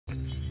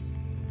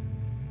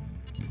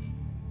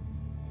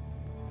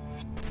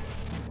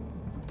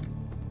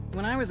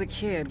When I was a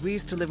kid, we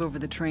used to live over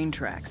the train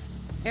tracks.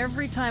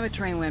 Every time a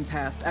train went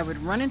past, I would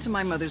run into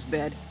my mother's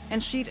bed,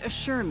 and she'd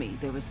assure me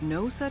there was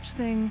no such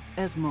thing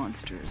as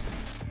monsters.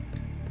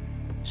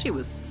 She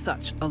was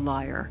such a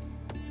liar.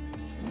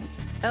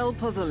 El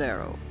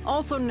Pozolero,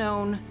 also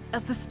known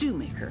as the stew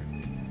maker.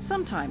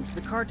 Sometimes the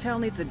cartel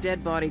needs a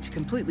dead body to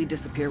completely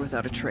disappear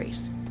without a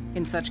trace.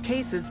 In such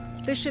cases,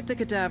 they ship the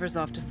cadavers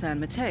off to San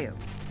Mateo.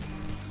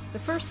 The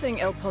first thing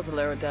El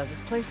Pozolero does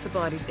is place the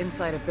bodies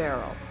inside a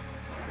barrel,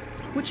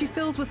 which he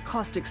fills with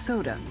caustic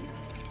soda,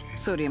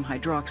 sodium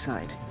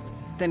hydroxide,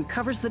 then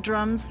covers the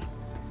drums,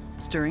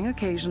 stirring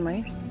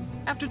occasionally.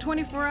 After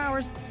 24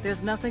 hours,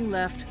 there's nothing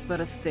left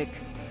but a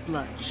thick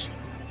sludge,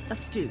 a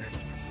stew.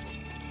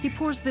 He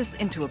pours this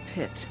into a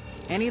pit.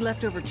 Any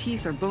leftover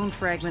teeth or bone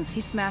fragments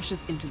he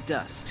smashes into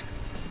dust.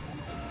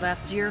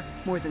 Last year,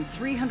 more than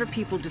 300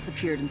 people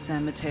disappeared in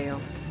San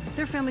Mateo.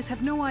 Their families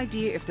have no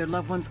idea if their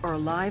loved ones are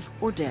alive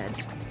or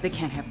dead. They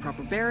can't have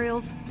proper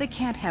burials, they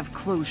can't have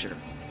closure.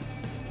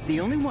 The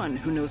only one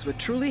who knows what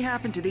truly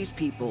happened to these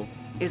people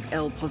is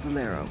El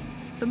Pozolero,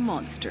 the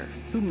monster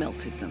who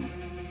melted them.